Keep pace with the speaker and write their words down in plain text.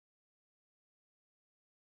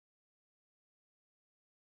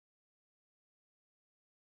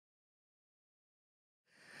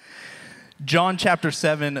John chapter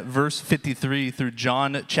 7, verse 53 through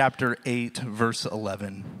John chapter 8, verse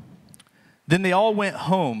 11. Then they all went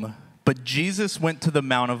home, but Jesus went to the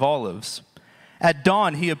Mount of Olives. At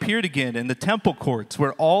dawn, he appeared again in the temple courts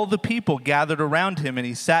where all the people gathered around him, and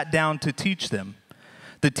he sat down to teach them.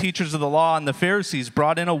 The teachers of the law and the Pharisees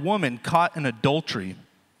brought in a woman caught in adultery.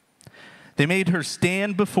 They made her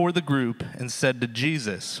stand before the group and said to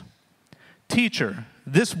Jesus, "Teacher,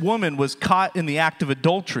 this woman was caught in the act of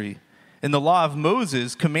adultery, and the law of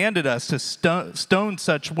Moses commanded us to stone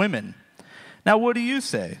such women. Now what do you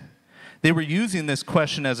say?" They were using this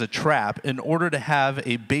question as a trap in order to have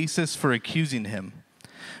a basis for accusing him.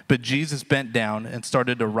 But Jesus bent down and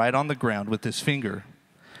started to write on the ground with his finger.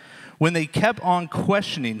 When they kept on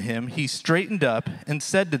questioning him, he straightened up and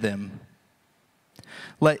said to them,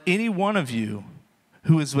 "Let any one of you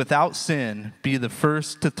who is without sin be the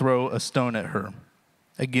first to throw a stone at her."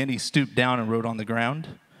 Again, he stooped down and wrote on the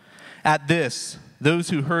ground. At this, those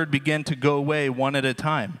who heard began to go away one at a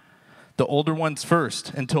time, the older ones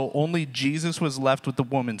first, until only Jesus was left with the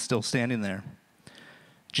woman still standing there.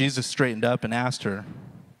 Jesus straightened up and asked her,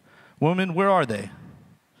 "Woman, where are they?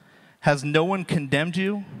 Has no one condemned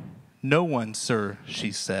you?" "No one, sir,"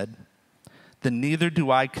 she said. "Then neither do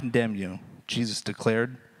I condemn you," Jesus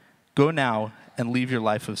declared. "Go now and leave your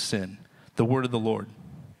life of sin." The word of the Lord.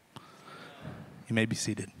 You may be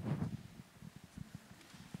seated.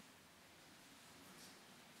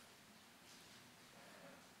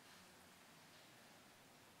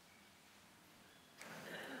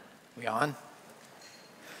 We on?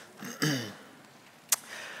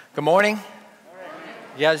 Good morning.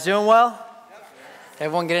 You guys doing well?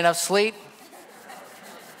 Everyone get enough sleep?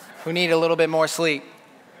 Who need a little bit more sleep?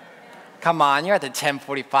 Come on, you're at the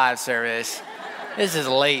 10:45 service. This is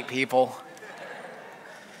late, people.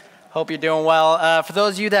 Hope you're doing well. For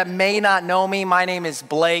those of you that may not know me, my name is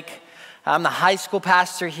Blake. I'm the high school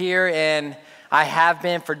pastor here, and I have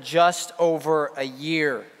been for just over a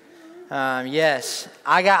year. Yes,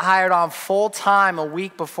 I got hired on full-time a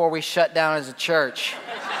week before we shut down as a church.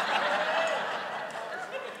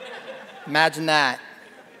 Imagine that,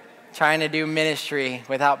 trying to do ministry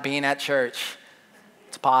without being at church.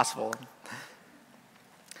 It's possible.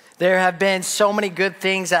 There have been so many good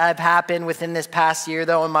things that have happened within this past year,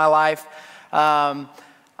 though, in my life. I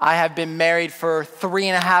have been married for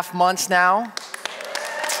 3.5 months now.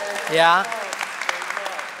 Yeah.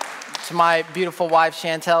 To my beautiful wife,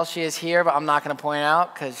 Chantel, she is here, but I'm not going to point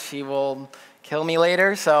out because she will kill me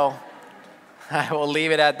later, so I will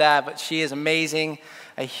leave it at that. But she is amazing,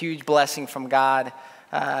 a huge blessing from God,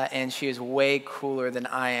 and she is way cooler than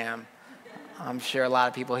I am. I'm sure a lot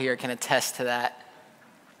of people here can attest to that.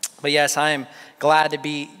 But yes, I am glad to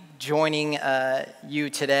be joining you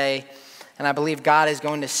today, and I believe God is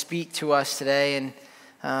going to speak to us today, and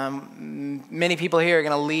many people here are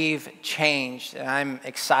going to leave changed, and I'm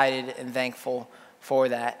excited and thankful for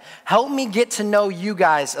that. Help me get to know you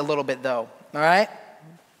guys a little bit, though, all right?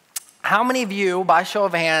 How many of you, by show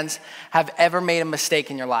of hands, have ever made a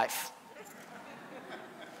mistake in your life?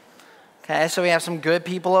 Okay, so we have some good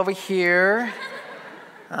people over here.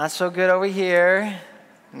 Not so good over here.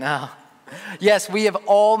 No. Yes, we have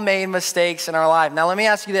all made mistakes in our life. Now, let me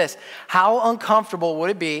ask you this. How uncomfortable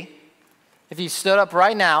would it be if you stood up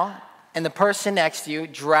right now and the person next to you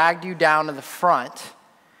dragged you down to the front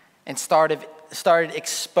and started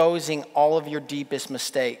exposing all of your deepest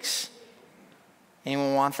mistakes?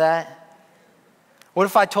 Anyone want that? What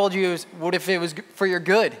if I told you, what if it was for your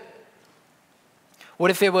good?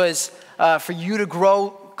 What if it was for you to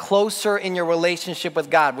grow closer in your relationship with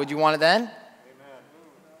God? Would you want it then? Amen.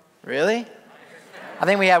 Really? I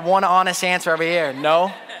think we had one honest answer over here.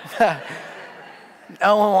 No?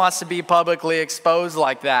 No one wants to be publicly exposed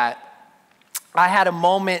like that. I had a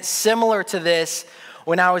moment similar to this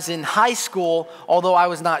when I was in high school. Although I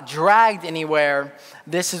was not dragged anywhere,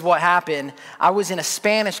 this is what happened. I was in a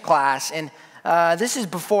Spanish class, and this is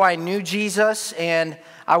before I knew Jesus, and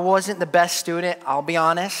I wasn't the best student, I'll be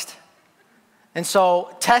honest. And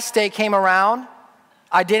so test day came around.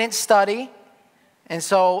 I didn't study, and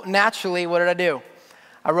so naturally, what did I do?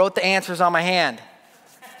 I wrote the answers on my hand.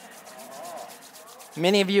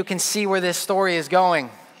 Many of you can see where this story is going.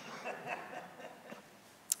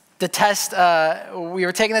 The test, we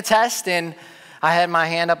were taking the test, and I had my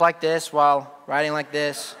hand up like this while writing like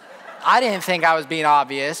this. I didn't think I was being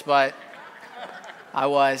obvious, but I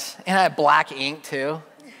was. And I had black ink, too.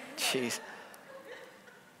 Jeez.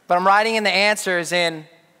 But I'm writing in the answers, and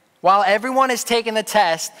while everyone is taking the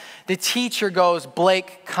test, the teacher goes,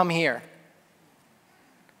 "Blake, come here."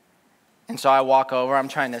 And so I walk over. I'm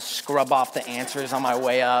trying to scrub off the answers on my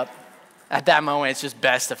way up. At that moment, it's just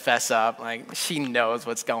best to fess up. Like, she knows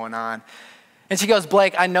what's going on. And she goes,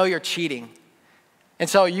 Blake, I know you're cheating. And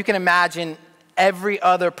so you can imagine every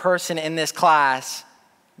other person in this class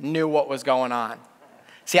knew what was going on.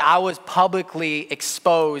 See, I was publicly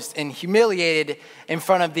exposed and humiliated in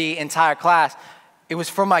front of the entire class. It was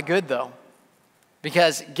for my good, though.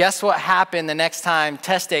 Because guess what happened the next time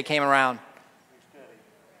test day came around?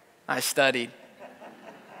 I studied.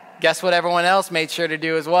 Guess what everyone else made sure to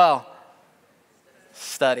do as well?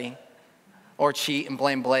 Study. Or cheat and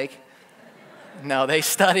blame Blake. No, they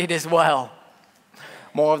studied as well.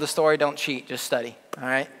 Moral of the story, don't cheat, just study, all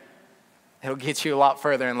right? It'll get you a lot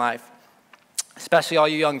further in life, especially all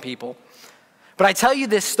you young people. But I tell you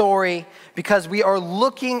this story because we are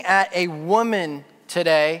looking at a woman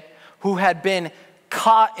today who had been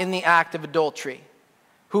caught in the act of adultery,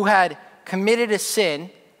 who had committed a sin,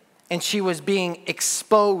 and she was being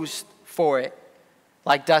exposed for it,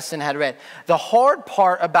 like Dustin had read. The hard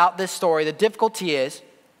part about this story, the difficulty is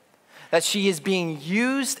that she is being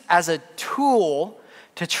used as a tool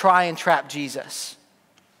to try and trap Jesus.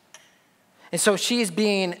 And so she is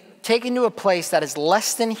being taken to a place that is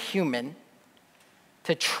less than human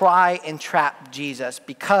to try and trap Jesus,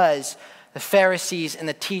 because the Pharisees and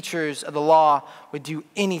the teachers of the law would do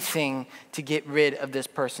anything to get rid of this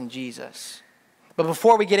person, Jesus. But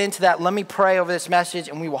before we get into that, let me pray over this message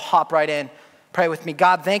and we will hop right in. Pray with me.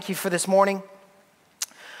 God, thank you for this morning.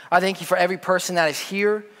 I thank you for every person that is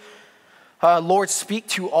here. Lord, speak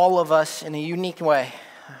to all of us in a unique way.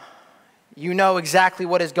 You know exactly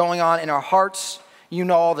what is going on in our hearts. You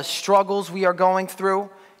know all the struggles we are going through.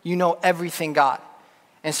 You know everything, God.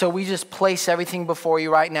 And so we just place everything before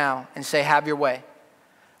you right now and say, have your way.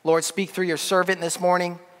 Lord, speak through your servant this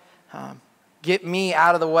morning. Get me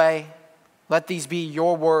out of the way. Let these be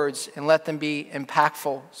your words and let them be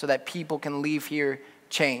impactful so that people can leave here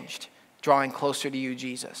changed, drawing closer to you,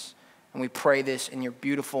 Jesus. And we pray this in your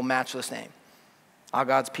beautiful, matchless name. All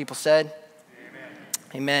God's people said, amen.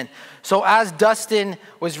 Amen. So as Dustin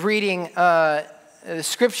was reading the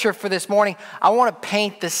scripture for this morning, I want to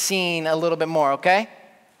paint the scene a little bit more, okay?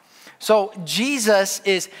 So Jesus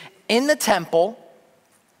is in the temple,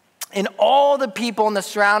 and all the people in the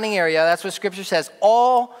surrounding area, that's what scripture says,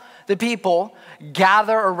 all the people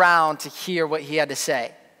gather around to hear what he had to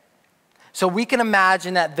say. So we can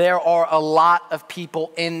imagine that there are a lot of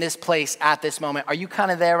people in this place at this moment. Are you kind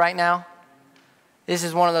of there right now? This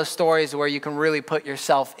is one of those stories where you can really put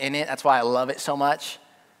yourself in it. That's why I love it so much.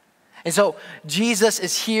 And so Jesus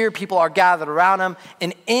is here. People are gathered around him.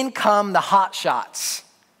 And in come the hot shots.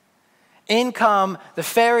 In come the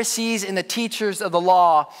Pharisees and the teachers of the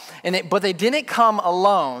law. But they didn't come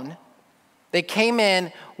alone. They came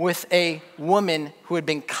in with a woman who had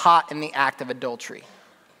been caught in the act of adultery.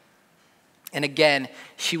 And again,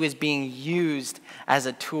 she was being used as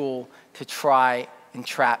a tool to try and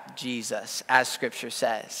trap Jesus, as scripture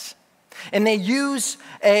says. And they use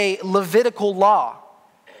a Levitical law.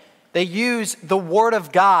 They use the word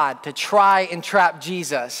of God to try and trap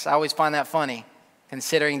Jesus. I always find that funny,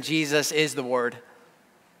 considering Jesus is the word.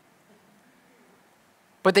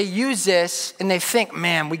 But they use this and they think,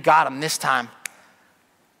 man, we got him this time.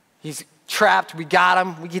 He's trapped, we got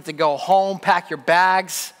him. We get to go home, pack your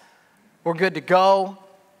bags. We're good to go.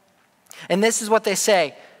 And this is what they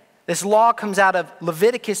say. This law comes out of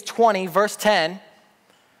Leviticus 20, verse 10.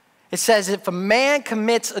 It says, if a man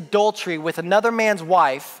commits adultery with another man's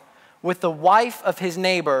wife, with the wife of his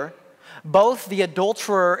neighbor, both the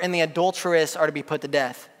adulterer and the adulteress are to be put to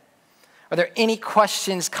death. Are there any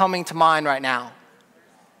questions coming to mind right now?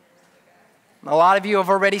 A lot of you have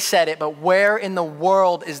already said it, but where in the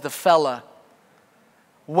world is the fella?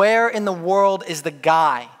 Where in the world is the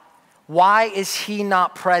guy? Why is he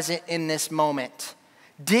not present in this moment?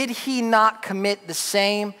 Did he not commit the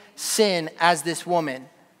same sin as this woman?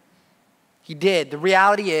 He did. The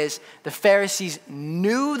reality is the Pharisees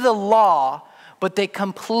knew the law, but they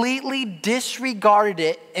completely disregarded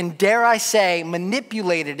it and, dare I say,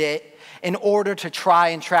 manipulated it in order to try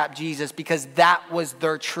and trap Jesus, because that was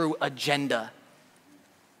their true agenda,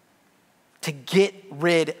 to get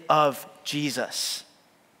rid of Jesus.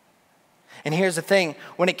 And here's the thing,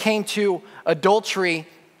 when it came to adultery,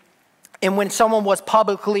 and when someone was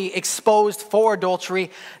publicly exposed for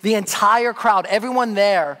adultery, the entire crowd, everyone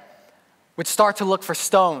there, would start to look for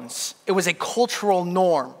stones. It was a cultural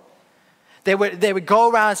norm. They would go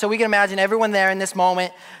around, so we can imagine everyone there in this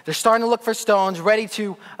moment, they're starting to look for stones, ready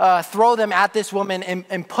to throw them at this woman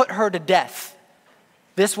and put her to death.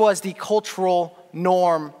 This was the cultural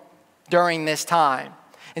norm during this time.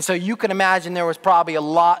 And so you can imagine there was probably a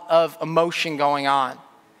lot of emotion going on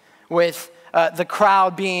with the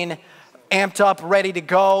crowd being amped up, ready to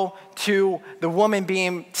go, to the woman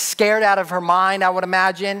being scared out of her mind, I would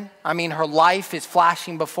imagine. I mean, her life is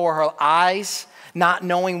flashing before her eyes, not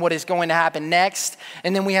knowing what is going to happen next.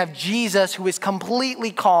 And then we have Jesus, who is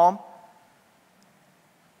completely calm.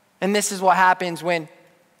 And this is what happens when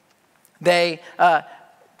they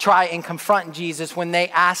try and confront Jesus, when they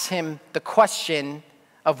ask him the question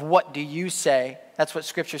of, what do you say? That's what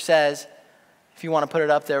Scripture says. If you want to put it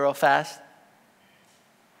up there real fast.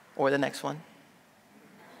 Or the next one.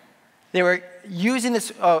 They were using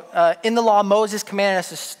this, in the law, Moses commanded us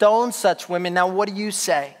to stone such women. Now, what do you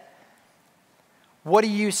say? What do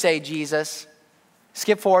you say, Jesus?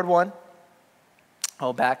 Skip forward one.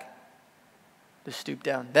 Oh, back. Just stoop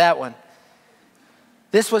down. That one.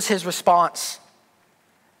 This was his response.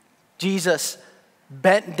 Jesus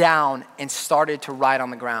bent down and started to write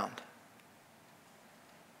on the ground.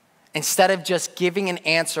 Instead of just giving an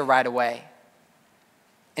answer right away.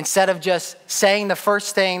 Instead of just saying the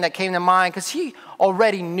first thing that came to mind, because he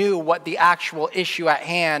already knew what the actual issue at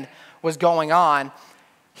hand was going on,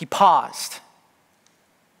 he paused.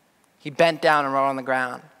 He bent down and wrote on the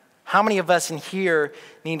ground. How many of us in here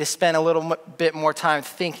need to spend a little bit more time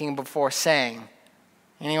thinking before saying?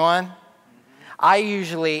 Anyone? I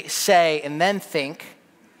usually say and then think,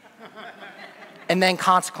 and then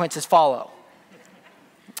consequences follow.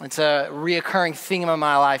 It's a reoccurring theme in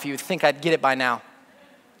my life. You would think I'd get it by now.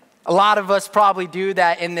 A lot of us probably do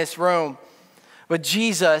that in this room. But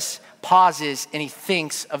Jesus pauses and he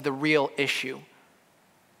thinks of the real issue.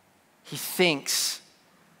 He thinks,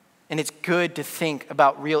 and it's good to think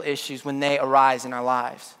about real issues when they arise in our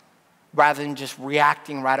lives, rather than just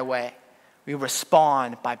reacting right away. We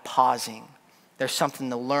respond by pausing. There's something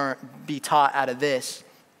to learn, be taught out of this.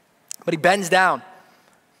 But he bends down.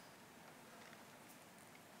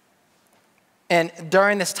 And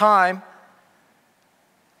during this time,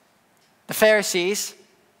 the Pharisees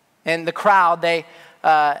and the crowd, they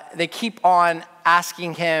keep on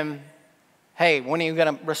asking him, hey, when are you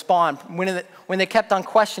going to respond? When they kept on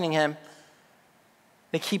questioning him,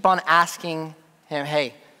 they keep on asking him,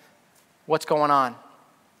 hey, what's going on?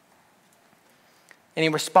 And he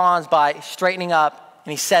responds by straightening up,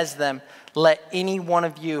 and he says to them, let any one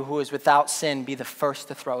of you who is without sin be the first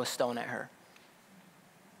to throw a stone at her.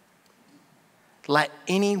 Let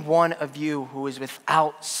any one of you who is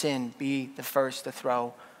without sin be the first to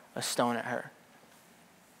throw a stone at her.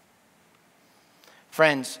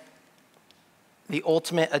 Friends, the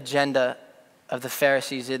ultimate agenda of the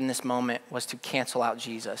Pharisees in this moment was to cancel out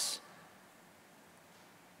Jesus.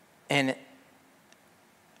 And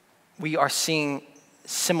we are seeing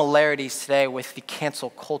similarities today with the cancel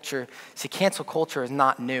culture. See, cancel culture is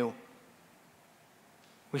not new.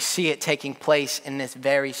 We see it taking place in this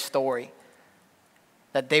very story.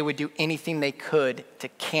 That they would do anything they could to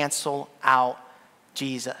cancel out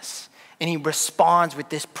Jesus. And he responds with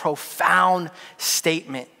this profound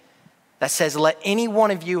statement that says, let any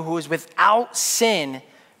one of you who is without sin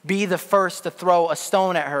be the first to throw a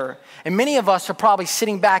stone at her. And many of us are probably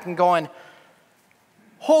sitting back and going,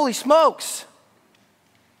 holy smokes.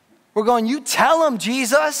 We're going, you tell them,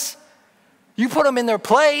 Jesus. You put them in their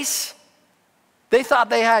place. They thought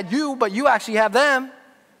they had you, but you actually have them.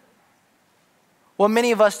 What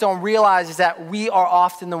many of us don't realize is that we are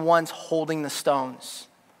often the ones holding the stones.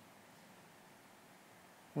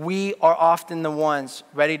 We are often the ones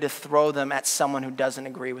ready to throw them at someone who doesn't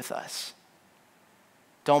agree with us.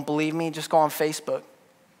 Don't believe me? Just go on Facebook.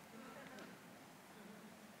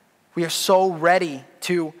 We are so ready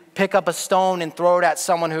to pick up a stone and throw it at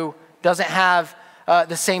someone who doesn't have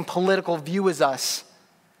the same political view as us.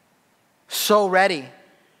 So ready.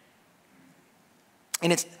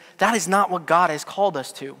 And that is not what God has called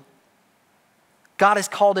us to. God has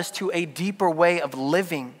called us to a deeper way of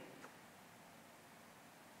living.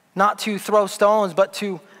 Not to throw stones, but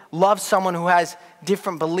to love someone who has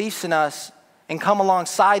different beliefs in us and come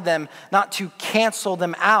alongside them, not to cancel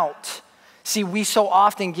them out. See, we so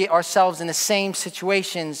often get ourselves in the same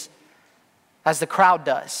situations as the crowd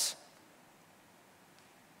does,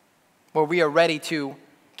 where we are ready to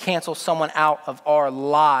cancel someone out of our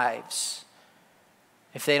lives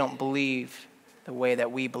if they don't believe the way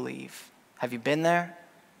that we believe. Have you been there?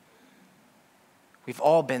 We've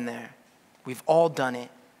all been there. We've all done it.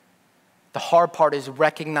 The hard part is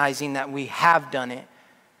recognizing that we have done it.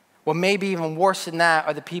 What may be even worse than that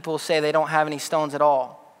are the people who say they don't have any stones at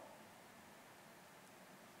all.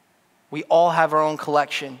 We all have our own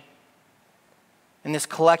collection. And this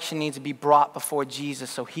collection needs to be brought before Jesus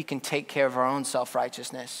so he can take care of our own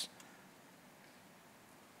self-righteousness.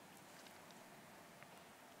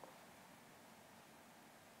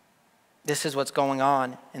 This is what's going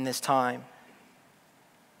on in this time.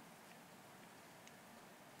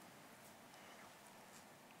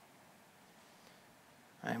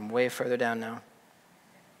 I am way further down now.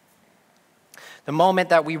 The moment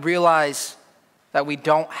that we realize that we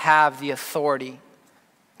don't have the authority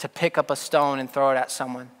to pick up a stone and throw it at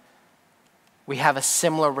someone, we have a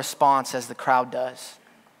similar response as the crowd does,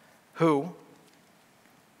 who,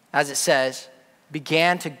 as it says,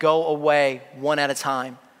 began to go away one at a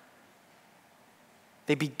time.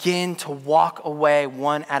 They begin to walk away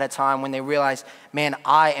one at a time when they realize, man,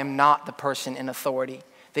 I am not the person in authority.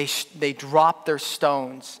 They drop their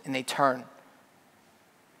stones and they turn.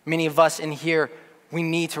 Many of us in here, we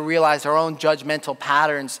need to realize our own judgmental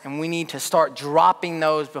patterns, and we need to start dropping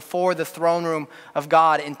those before the throne room of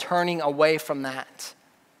God and turning away from that.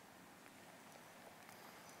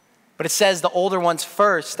 But it says the older ones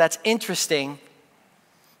first. That's interesting.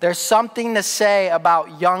 There's something to say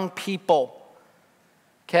about young people.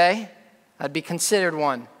 Okay? I'd be considered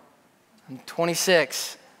one. I'm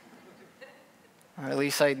 26. Or at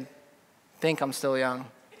least I think I'm still young.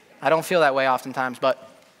 I don't feel that way oftentimes, but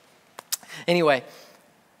anyway,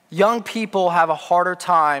 young people have a harder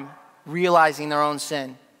time realizing their own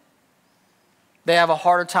sin. They have a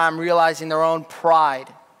harder time realizing their own pride.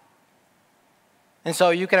 And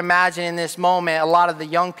so you can imagine in this moment, a lot of the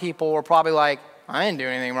young people were probably like, I didn't do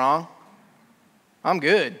anything wrong. I'm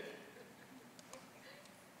good.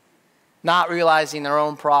 Not realizing their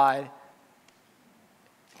own pride.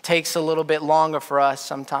 Takes a little bit longer for us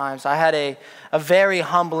sometimes. I had a very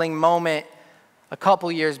humbling moment a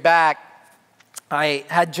couple years back. I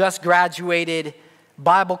had just graduated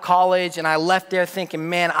Bible college, and I left there thinking,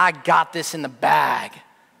 man, I got this in the bag.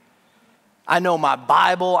 I know my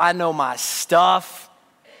Bible. I know my stuff.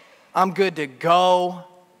 I'm good to go.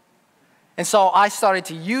 And so I started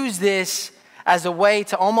to use this as a way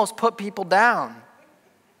to almost put people down,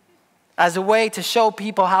 as a way to show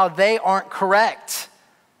people how they aren't correct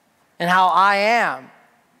and how I am.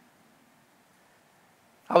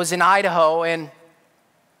 I was in Idaho, and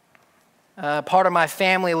part of my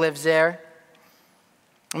family lives there.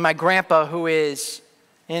 And my grandpa, who is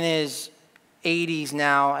in his 80s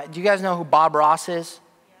now, do you guys know who Bob Ross is?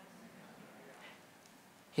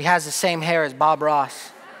 He has the same hair as Bob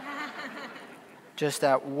Ross. Just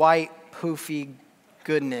that white, poofy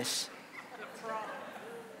goodness.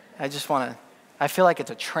 I feel like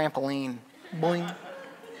it's a trampoline. Boing.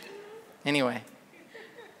 Anyway.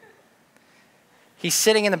 He's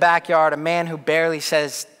sitting in the backyard, a man who barely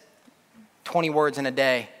says 20 words in a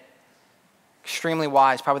day. Extremely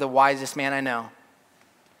wise, probably the wisest man I know.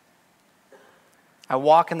 I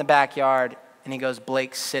walk in the backyard, and he goes,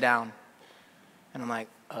 Blake, sit down. And I'm like,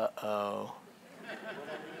 uh-oh.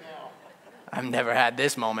 I've never had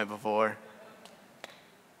this moment before.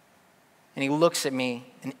 And he looks at me,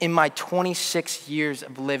 and in my 26 years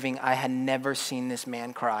of living, I had never seen this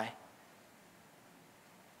man cry.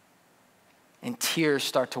 And tears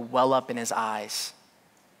start to well up in his eyes.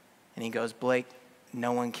 And he goes, Blake,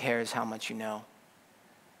 no one cares how much you know.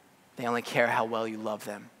 They only care how well you love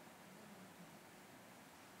them.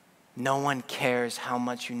 No one cares how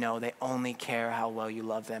much you know. They only care how well you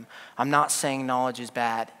love them. I'm not saying knowledge is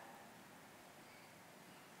bad,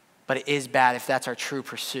 but it is bad if that's our true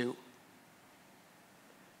pursuit.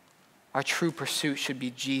 Our true pursuit should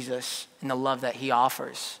be Jesus and the love that he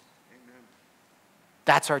offers. Amen.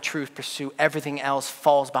 That's our true pursuit. Everything else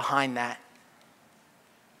falls behind that.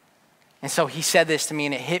 And so he said this to me,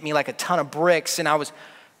 and it hit me like a ton of bricks, and I was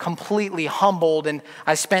completely humbled, and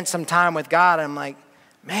I spent some time with God, and I'm like,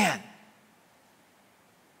 man,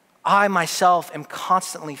 I myself am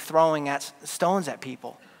constantly throwing stones at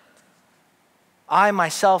people. I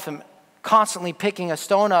myself am constantly picking a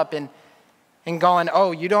stone up and going,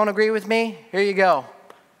 oh, you don't agree with me? Here you go.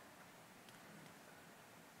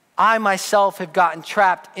 I myself have gotten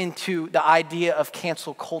trapped into the idea of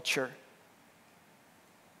cancel culture.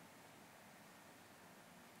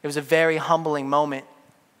 It was a very humbling moment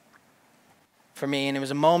for me, and it was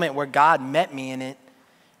a moment where God met me in it,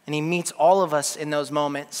 and he meets all of us in those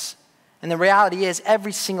moments. And the reality is,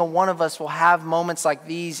 every single one of us will have moments like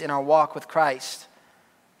these in our walk with Christ,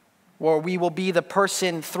 where we will be the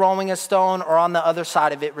person throwing a stone or on the other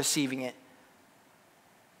side of it receiving it.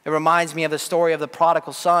 It reminds me of the story of the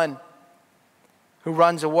prodigal son who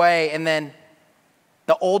runs away, and then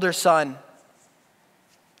the older son.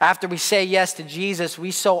 After we say yes to Jesus, we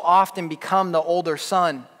so often become the older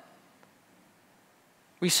son.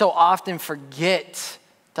 We so often forget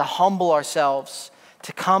to humble ourselves,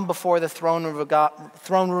 to come before the throne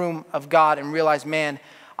room of God and realize, man,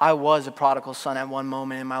 I was a prodigal son at one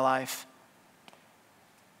moment in my life.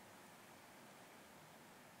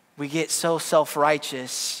 we get so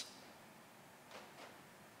self-righteous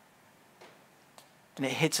and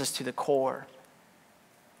it hits us to the core.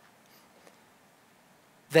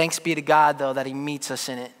 Thanks be to God, though, that he meets us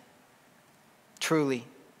in it. Truly.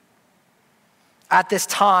 At this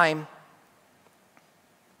time,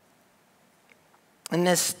 in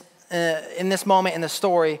this moment in the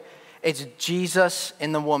story, it's Jesus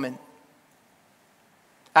and the woman.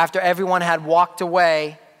 After everyone had walked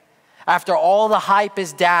away, after all the hype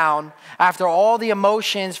is down, after all the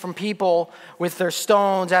emotions from people with their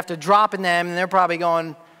stones, after dropping them, and they're probably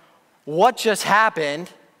going, what just happened?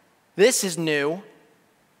 This is new.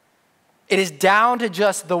 It is down to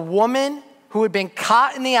just the woman who had been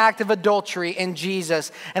caught in the act of adultery and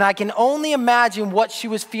Jesus. And I can only imagine what she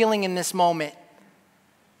was feeling in this moment.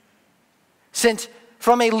 Since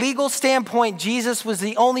from a legal standpoint, Jesus was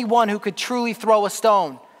the only one who could truly throw a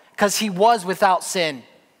stone because he was without sin.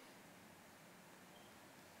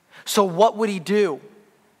 So what would he do?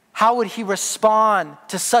 How would he respond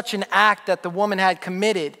to such an act that the woman had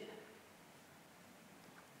committed?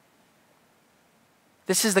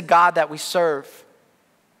 This is the God that we serve.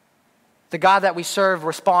 The God that we serve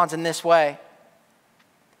responds in this way.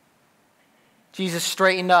 Jesus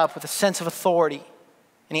straightened up with a sense of authority,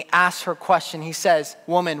 and he asks her a question. He says,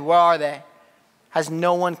 "Woman, where are they? Has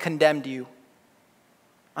no one condemned you?"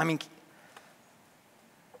 I mean,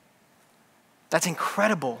 that's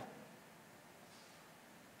incredible.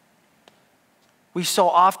 We so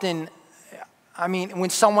often, when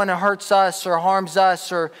someone hurts us or harms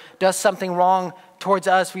us or does something wrong towards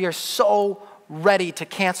us, we are so ready to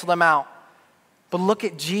cancel them out. But look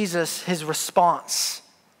at Jesus, his response.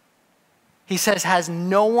 He says, "Has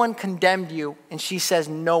no one condemned you?" And she says,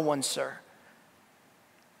 "No one, sir."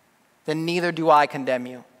 "Then neither do I condemn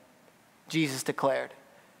you," Jesus declared.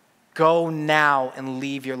 "Go now and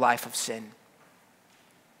leave your life of sin."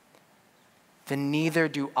 "Then neither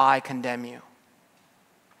do I condemn you."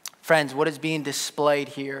 Friends, what is being displayed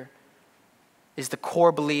here is the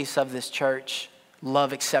core beliefs of this church: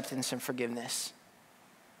 love, acceptance, and forgiveness.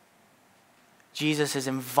 Jesus is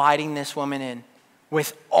inviting this woman in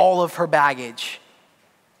with all of her baggage.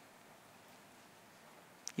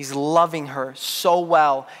 He's loving her so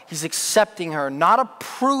well. He's accepting her, not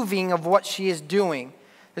approving of what she is doing.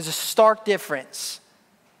 There's a stark difference.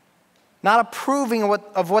 Not approving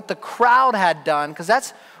of what the crowd had done, because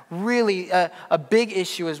that's really a big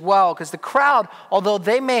issue as well. Because the crowd, although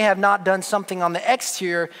they may have not done something on the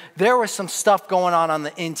exterior, there was some stuff going on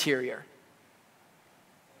the interior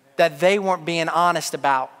that they weren't being honest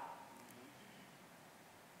about.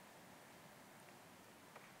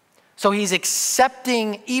 So he's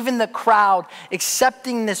accepting, even the crowd,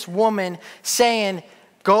 accepting this woman, saying,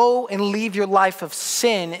 "Go and leave your life of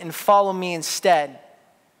sin and follow me instead."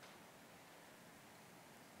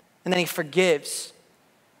 And then he forgives.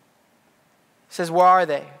 He says, "Where are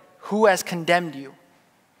they? Who has condemned you?"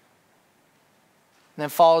 And then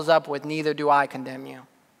follows up with, "Neither do I condemn you."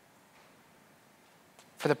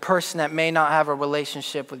 For the person that may not have a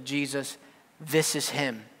relationship with Jesus, this is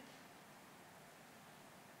him.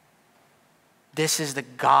 This is the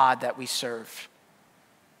God that we serve.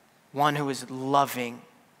 One who is loving,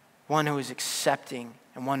 one who is accepting,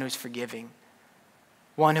 and one who is forgiving.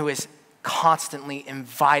 One who is constantly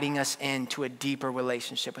inviting us into a deeper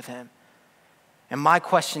relationship with him. And my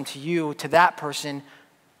question to you, to that person,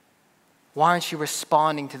 why aren't you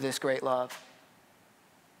responding to this great love?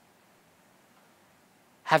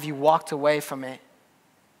 Have you walked away from it?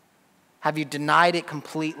 Have you denied it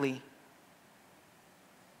completely?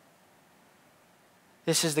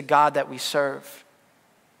 This is the God that we serve.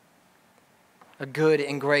 A good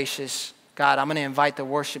and gracious God. I'm going to invite the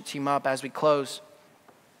worship team up as we close.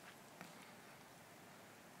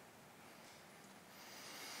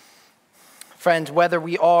 Friends, whether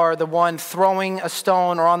we are the one throwing a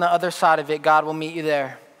stone or on the other side of it, God will meet you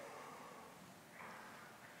there.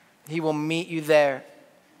 He will meet you there.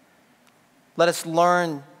 Let us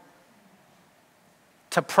learn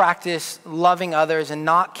to practice loving others and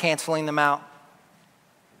not canceling them out.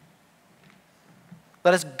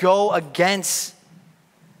 Let us go against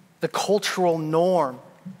the cultural norm.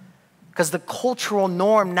 Because the cultural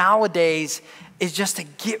norm nowadays is just to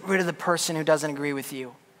get rid of the person who doesn't agree with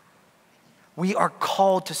you. We are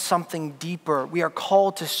called to something deeper. We are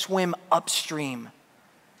called to swim upstream,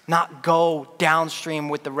 not go downstream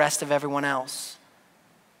with the rest of everyone else.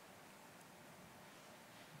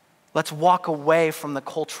 Let's walk away from the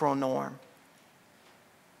cultural norm.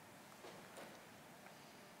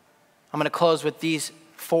 I'm going to close with these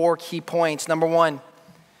 4 key points. Number 1,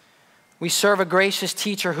 we serve a gracious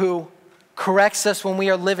teacher who corrects us when we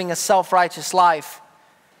are living a self-righteous life.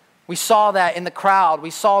 We saw that in the crowd.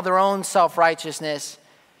 We saw their own self-righteousness.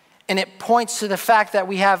 And it points to the fact that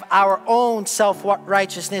we have our own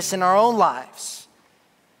self-righteousness in our own lives.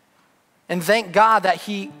 And thank God that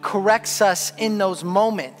he corrects us in those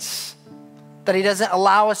moments, that he doesn't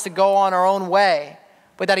allow us to go on our own way,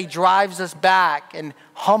 but that he drives us back and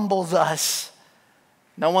humbles us.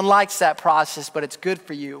 No one likes that process, but it's good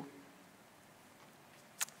for you.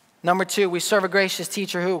 Number 2, we serve a gracious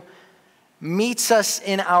teacher who meets us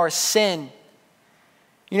in our sin.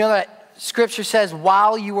 You know that Scripture says,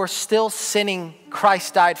 while you were still sinning,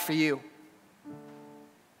 Christ died for you.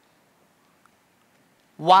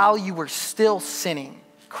 While you were still sinning,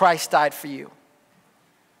 Christ died for you.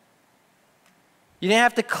 You didn't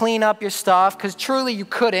have to clean up your stuff, because truly you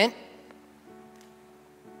couldn't.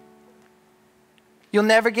 You'll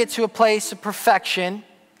never get to a place of perfection.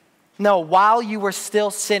 No, while you were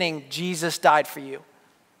still sinning, Jesus died for you.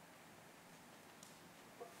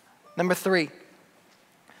 Number 3,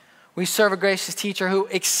 we serve a gracious teacher who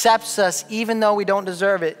accepts us even though we don't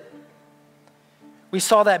deserve it. We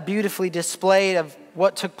saw that beautifully displayed of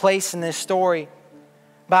what took place in this story,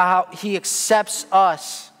 about how he accepts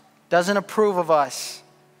us, doesn't approve of us.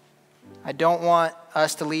 I don't want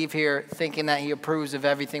us to leave here thinking that he approves of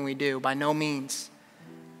everything we do, by no means.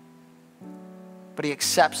 But he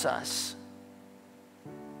accepts us.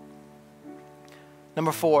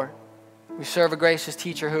 Number 4, we serve a gracious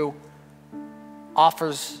teacher who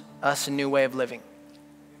offers us a new way of living.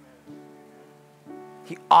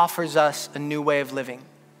 He offers us a new way of living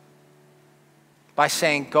by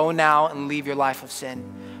saying, go now and leave your life of sin.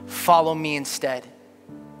 Follow me instead.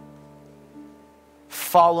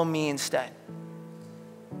 Follow me instead.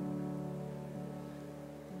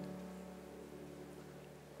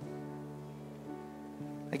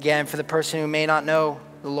 Again, for the person who may not know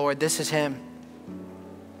the Lord, this is him.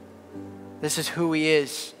 This is who he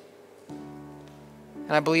is.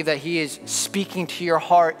 And I believe that he is speaking to your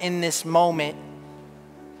heart in this moment,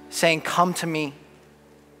 saying, come to me.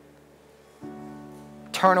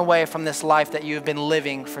 Turn away from this life that you have been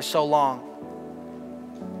living for so long.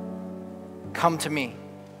 Come to me.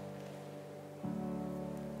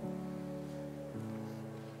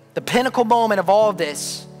 The pinnacle moment of all of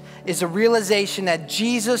this is a realization that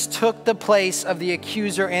Jesus took the place of the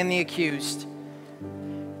accuser and the accused.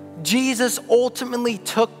 Jesus ultimately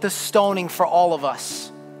took the stoning for all of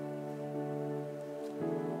us.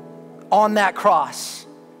 On that cross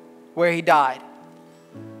where he died,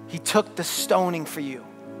 he took the stoning for you.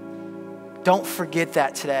 Don't forget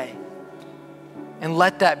that today. And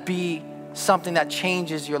let that be something that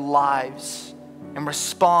changes your lives, and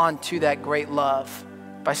respond to that great love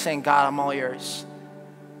by saying, God, I'm all yours.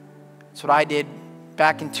 That's what I did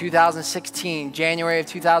back in 2016, January of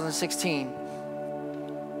 2016.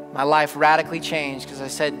 My life radically changed because I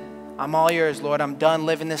said, I'm all yours, Lord. I'm done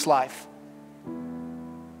living this life.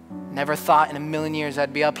 Never thought in a million years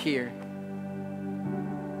I'd be up here.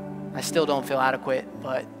 I still don't feel adequate,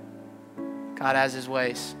 but God has his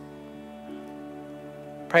ways.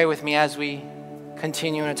 Pray with me as we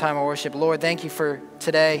continue in a time of worship. Lord, thank you for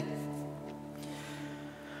today.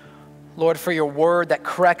 Lord, for your word that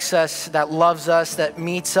corrects us, that loves us, that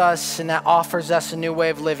meets us, and that offers us a new way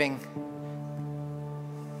of living.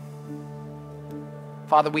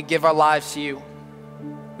 Father, we give our lives to you.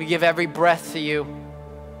 We give every breath to you.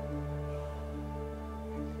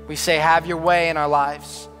 We say, have your way in our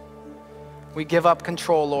lives. We give up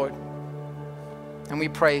control, Lord, and we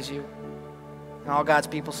praise you. And all God's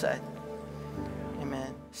people said,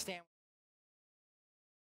 amen. Stand.